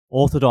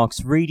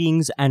Orthodox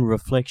Readings and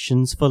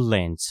Reflections for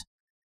Lent,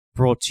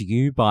 brought to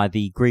you by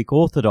the Greek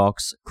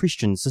Orthodox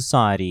Christian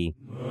Society.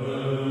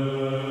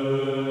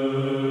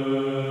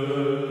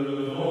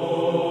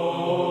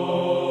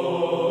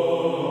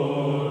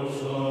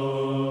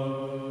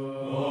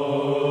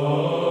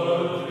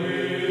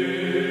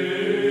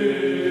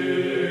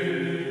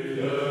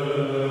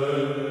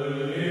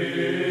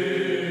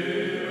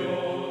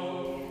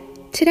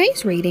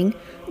 Today's reading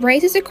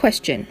raises a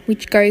question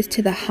which goes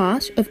to the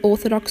heart of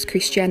Orthodox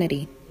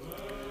Christianity.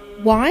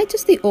 Why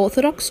does the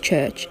Orthodox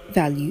Church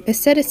value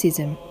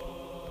asceticism?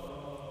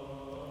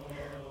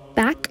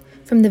 Back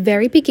from the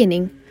very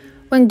beginning,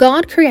 when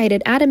God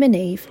created Adam and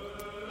Eve,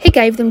 He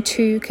gave them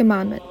 2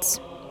 commandments.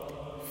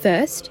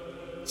 First,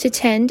 to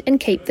tend and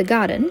keep the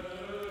garden,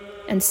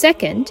 and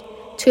second,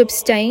 to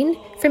abstain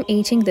from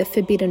eating the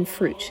forbidden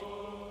fruit.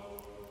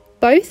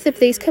 Both of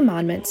these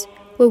commandments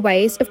were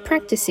ways of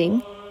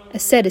practicing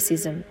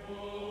asceticism.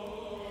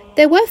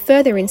 There were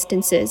further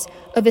instances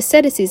of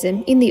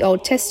asceticism in the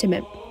Old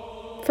Testament,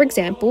 for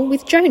example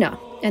with Jonah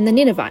and the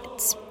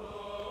Ninevites.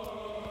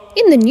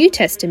 In the New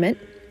Testament,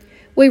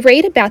 we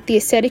read about the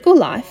ascetical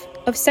life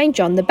of St.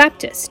 John the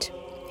Baptist,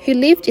 who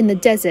lived in the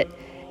desert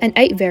and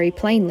ate very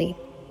plainly.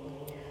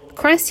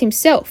 Christ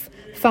himself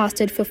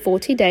fasted for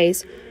 40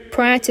 days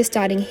prior to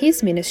starting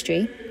his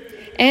ministry,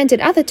 and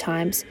at other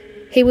times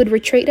he would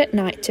retreat at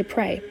night to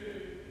pray.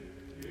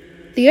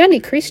 The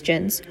early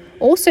Christians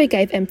also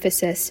gave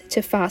emphasis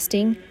to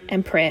fasting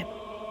and prayer.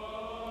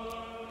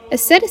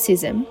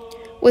 Asceticism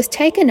was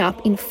taken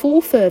up in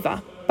full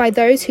fervour by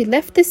those who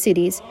left the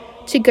cities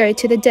to go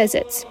to the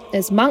deserts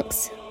as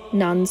monks,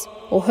 nuns,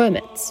 or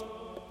hermits.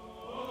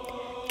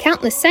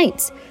 Countless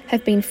saints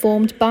have been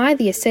formed by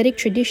the ascetic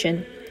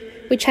tradition,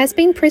 which has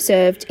been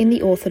preserved in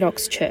the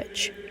Orthodox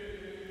Church.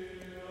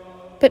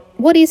 But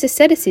what is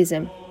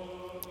asceticism?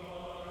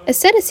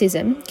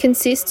 Asceticism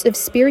consists of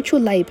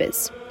spiritual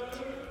labours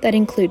that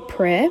include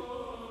prayer,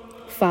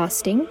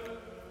 fasting,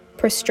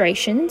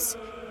 prostrations,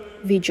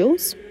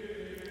 vigils,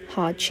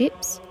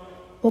 hardships,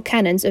 or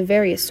canons of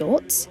various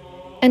sorts,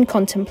 and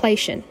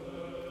contemplation.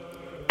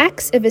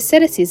 Acts of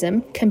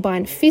asceticism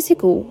combine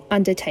physical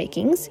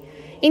undertakings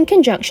in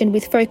conjunction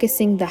with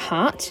focusing the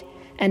heart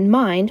and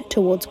mind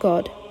towards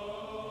God.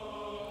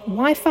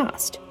 Why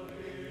fast?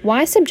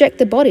 Why subject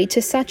the body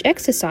to such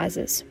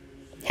exercises?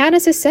 How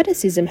does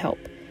asceticism help?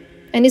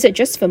 And is it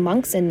just for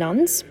monks and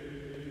nuns?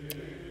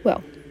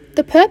 Well,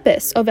 the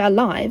purpose of our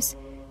lives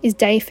is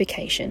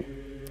deification,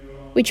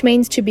 which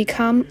means to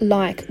become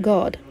like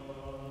God.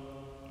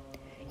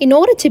 In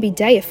order to be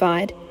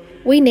deified,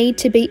 we need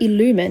to be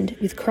illumined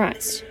with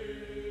Christ.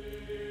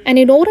 And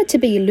in order to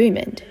be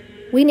illumined,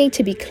 we need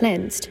to be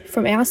cleansed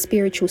from our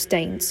spiritual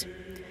stains,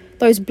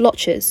 those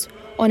blotches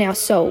on our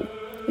soul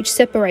which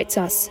separates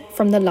us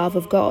from the love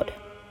of God.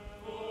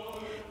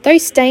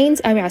 Those stains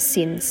are our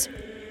sins,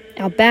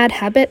 our bad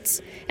habits,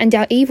 and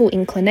our evil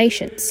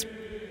inclinations.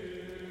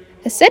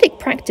 Ascetic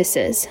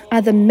practices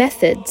are the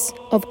methods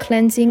of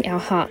cleansing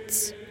our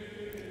hearts.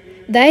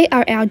 They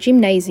are our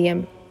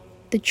gymnasium,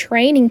 the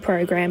training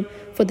program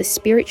for the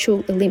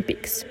spiritual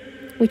Olympics,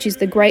 which is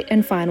the great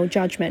and final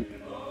judgment.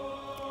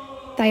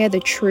 They are the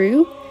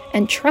true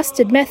and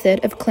trusted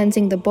method of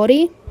cleansing the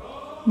body,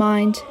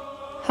 mind,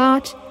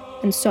 heart,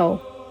 and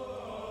soul.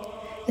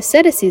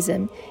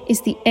 Asceticism is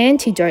the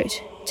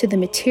antidote to the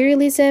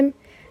materialism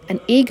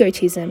and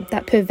egotism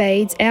that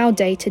pervades our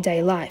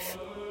day-to-day life.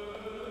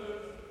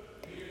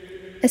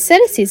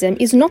 Asceticism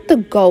is not the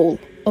goal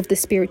of the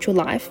spiritual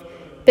life,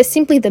 but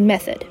simply the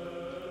method.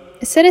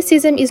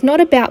 Asceticism is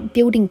not about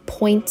building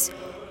points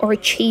or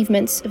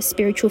achievements of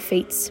spiritual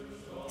feats.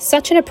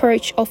 Such an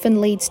approach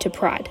often leads to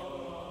pride.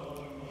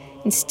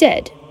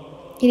 Instead,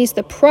 it is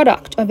the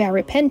product of our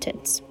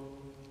repentance.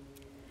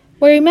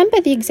 We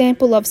remember the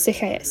example of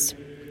Zacchaeus,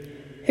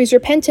 whose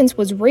repentance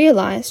was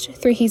realised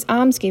through his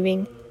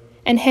almsgiving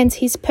and hence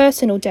his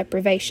personal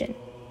deprivation.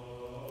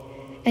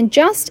 And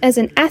just as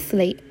an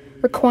athlete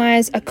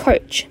requires a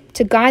coach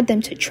to guide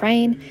them to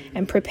train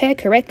and prepare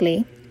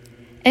correctly,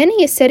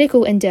 any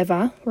ascetical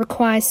endeavour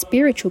requires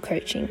spiritual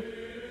coaching,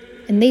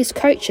 and these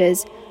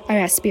coaches are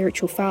our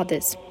spiritual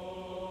fathers.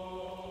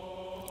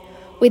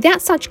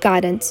 Without such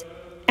guidance,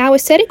 our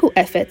ascetical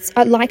efforts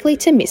are likely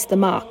to miss the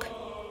mark.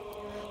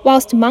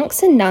 Whilst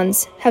monks and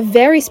nuns have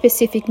very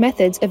specific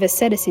methods of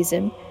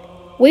asceticism,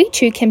 we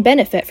too can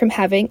benefit from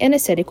having an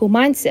ascetical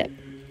mindset.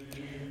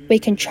 We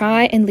can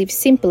try and live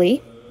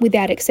simply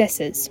without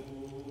excesses.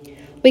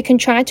 We can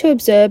try to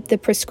observe the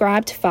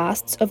prescribed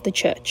fasts of the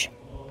Church.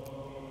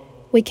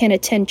 We can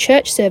attend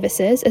church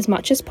services as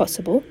much as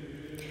possible.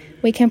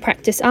 We can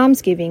practice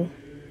almsgiving.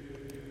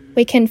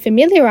 We can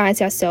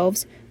familiarise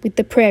ourselves with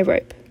the prayer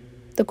rope,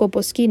 the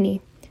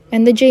Koposkini,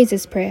 and the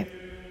Jesus prayer.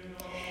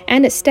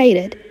 And as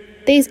stated,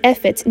 these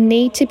efforts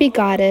need to be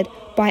guided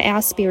by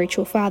our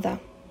spiritual Father.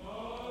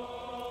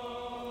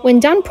 When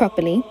done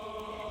properly,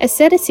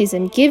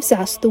 asceticism gives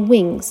us the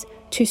wings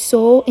to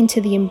soar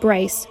into the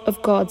embrace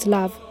of God's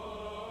love.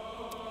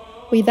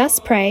 We thus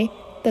pray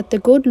that the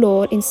good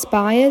Lord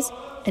inspires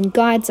and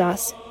guides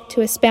us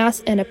to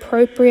espouse an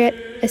appropriate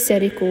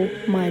ascetical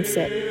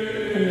mindset.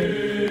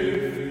 Amen.